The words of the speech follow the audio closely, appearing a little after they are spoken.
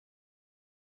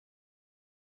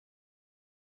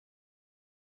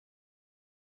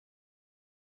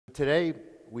Today,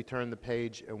 we turn the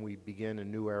page and we begin a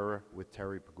new era with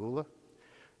Terry Pegula.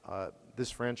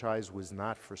 This franchise was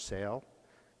not for sale.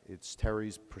 It's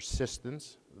Terry's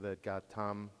persistence that got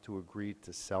Tom to agree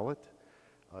to sell it.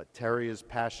 Terry is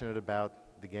passionate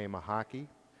about the game of hockey.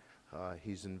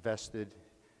 He's invested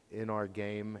in our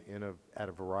game at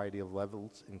a variety of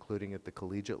levels, including at the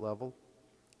collegiate level.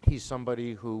 He's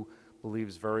somebody who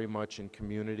believes very much in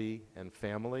community and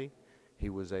family. He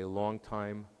was a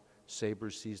longtime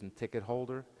Sabres season ticket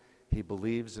holder. He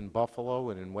believes in Buffalo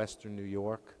and in Western New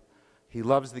York. He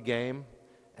loves the game,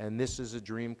 and this is a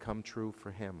dream come true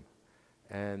for him.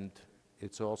 And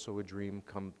it's also a dream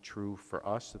come true for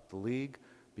us at the league,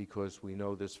 because we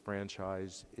know this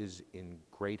franchise is in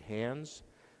great hands,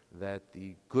 that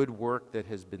the good work that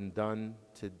has been done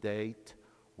to date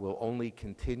will only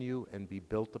continue and be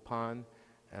built upon,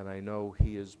 and I know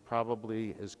he is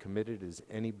probably as committed as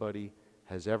anybody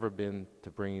has ever been to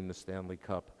bringing the Stanley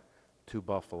Cup to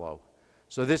Buffalo.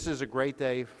 So this is a great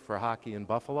day for hockey in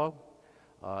Buffalo.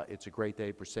 It's a great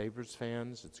day for Sabres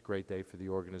fans. It's a great day for the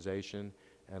organization,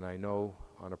 and I know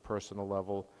on a personal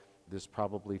level this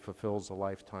probably fulfills a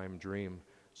lifetime dream.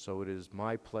 So it is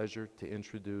my pleasure to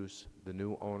introduce the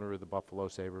new owner of the Buffalo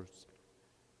Sabres,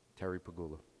 Terry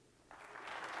Pegula.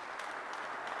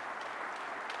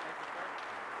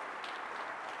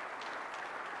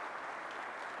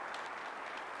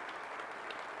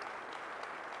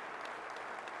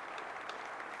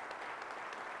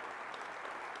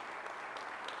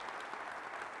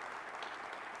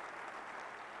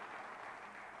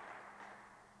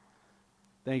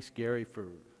 Thanks, Gary, for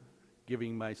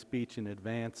giving my speech in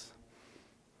advance.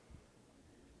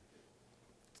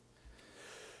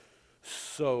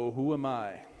 So, who am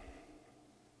I?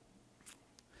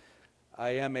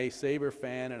 I am a Sabre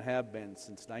fan and have been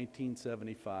since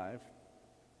 1975.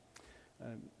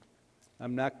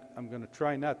 I'm going to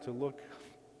try not to look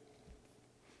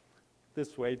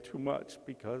this way too much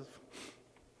because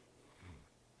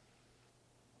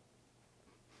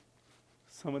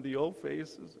some of the old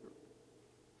faces are.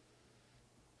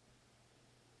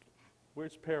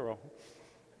 Where's Pero?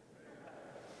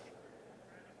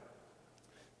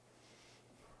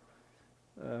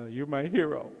 You're my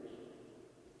hero.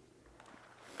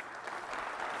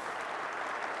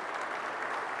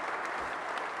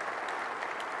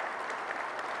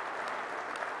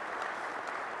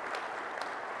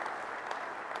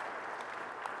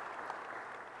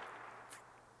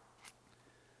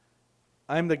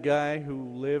 I'm the guy who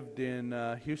lived in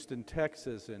Houston,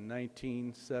 Texas in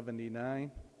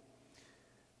 1979.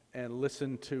 And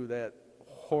listened to that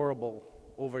horrible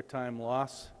overtime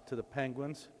loss to the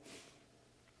Penguins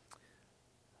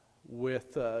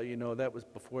with, that was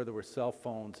before there were cell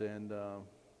phones and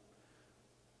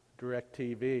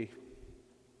DirecTV.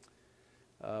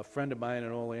 A friend of mine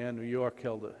in Olean, New York,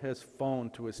 held his phone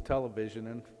to his television,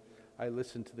 and I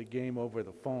listened to the game over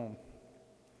the phone.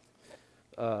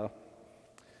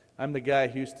 I'm the guy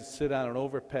who used to sit on an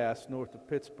overpass north of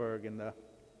Pittsburgh in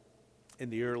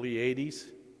the early 80s.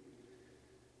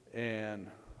 And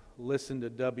listen to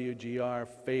WGR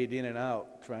fade in and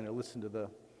out, trying to listen to the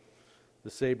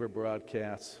Sabre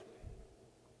broadcasts.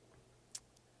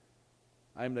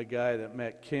 I'm the guy that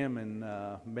met Kim and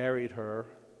married her.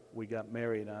 We got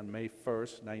married on May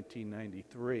 1st,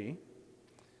 1993.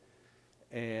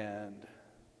 And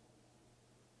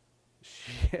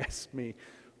she asked me,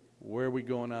 where are we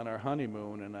going on our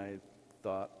honeymoon? And I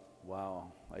thought,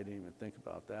 wow, I didn't even think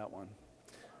about that one.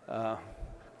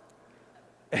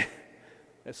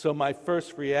 So my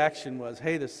first reaction was,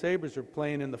 hey, the Sabres are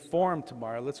playing in the Forum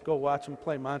tomorrow. Let's go watch them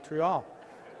play Montreal.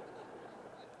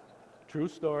 True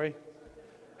story.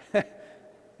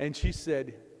 And she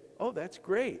said, oh, that's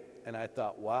great. And I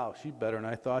thought, wow, she's better than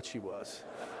I thought she was.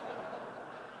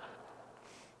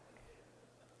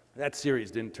 That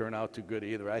series didn't turn out too good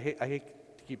either. I hate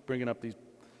to keep bringing up these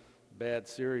bad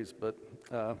series, but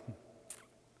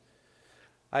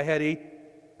I had 8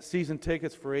 season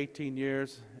tickets for 18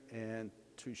 years, and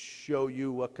to show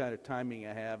you what kind of timing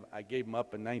I have, I gave them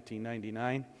up in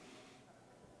 1999.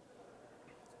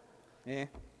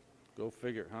 Go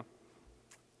figure, huh?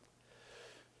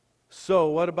 So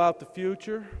what about the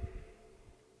future?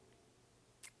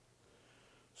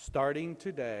 Starting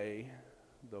today,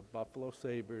 the Buffalo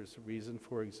Sabres' reason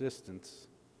for existence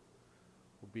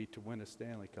will be to win a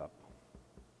Stanley Cup.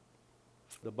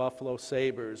 The Buffalo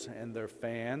Sabres and their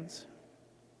fans.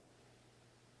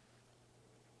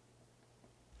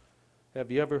 Have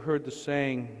you ever heard the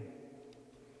saying,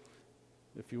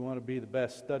 if you want to be the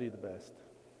best, study the best?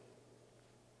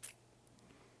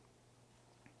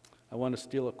 I want to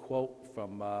steal a quote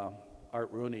from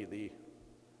Art Rooney, the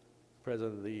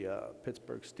president of the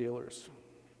Pittsburgh Steelers.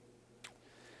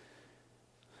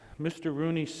 Mr.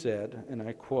 Rooney said, and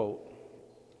I quote,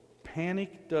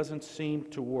 "Panic doesn't seem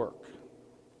to work.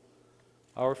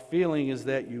 Our feeling is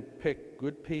that you pick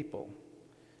good people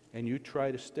and you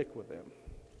try to stick with them.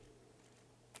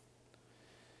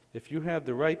 If you have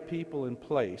the right people in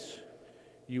place,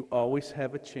 you always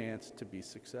have a chance to be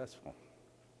successful."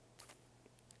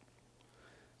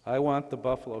 I want the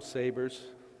Buffalo Sabres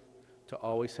to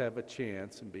always have a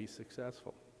chance and be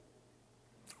successful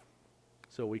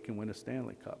so we can win a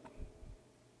Stanley Cup.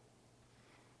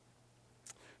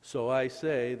 So I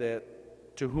say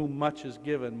that to whom much is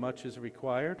given, much is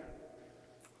required,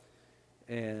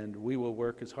 and we will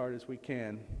work as hard as we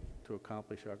can to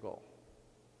accomplish our goal.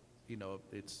 You know,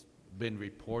 it's been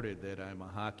reported that I'm a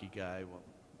hockey guy. Well,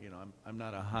 you know, I'm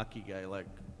not a hockey guy like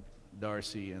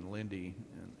Darcy and Lindy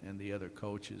and the other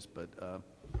coaches, but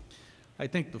I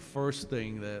think the first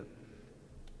thing that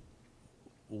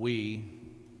we,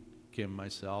 Kim,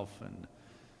 myself, and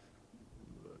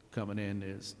coming in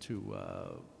is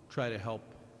to try to help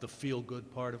the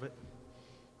feel-good part of it,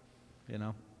 you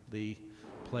know, the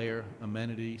player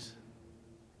amenities,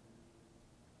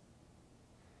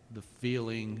 the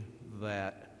feeling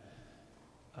that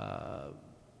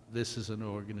this is an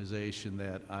organization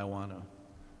that I want to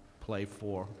play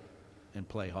for and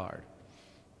play hard.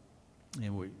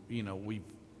 And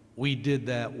we did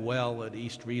that well at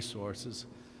East Resources.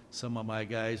 Some of my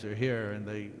guys are here, and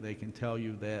they can tell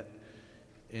you that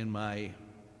in my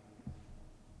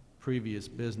previous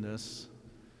business,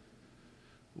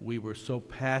 we were so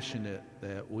passionate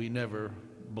that we never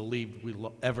believed we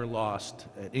ever lost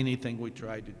at anything we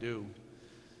tried to do.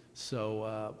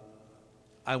 So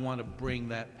I want to bring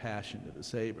that passion to the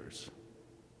Sabres.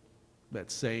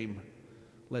 That same,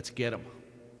 let's get them.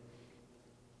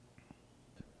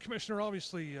 Commissioner,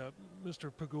 obviously,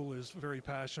 Mr. Pegula is very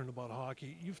passionate about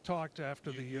hockey. You've talked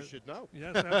after the. You should know.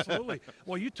 Yes, absolutely.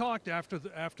 Well, you talked after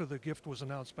the gift was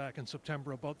announced back in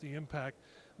September about the impact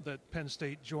that Penn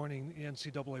State joining the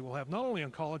NCAA will have, not only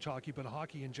on college hockey, but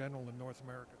hockey in general in North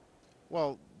America.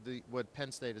 Well, what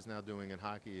Penn State is now doing in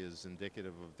hockey is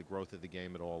indicative of the growth of the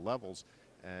game at all levels,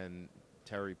 and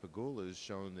Terry Pegula has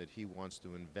shown that he wants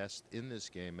to invest in this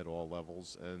game at all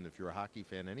levels, and if you're a hockey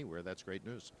fan anywhere, that's great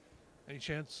news. Any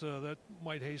chance that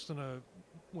might hasten a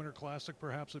Winter Classic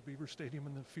perhaps at Beaver Stadium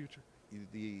in the future?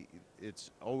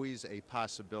 It's always a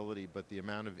possibility, but the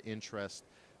amount of interest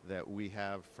that we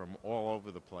have from all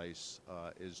over the place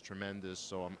is tremendous,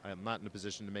 so I'm not in a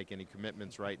position to make any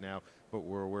commitments right now, but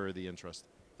we're aware of the interest.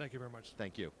 Thank you very much.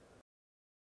 Thank you.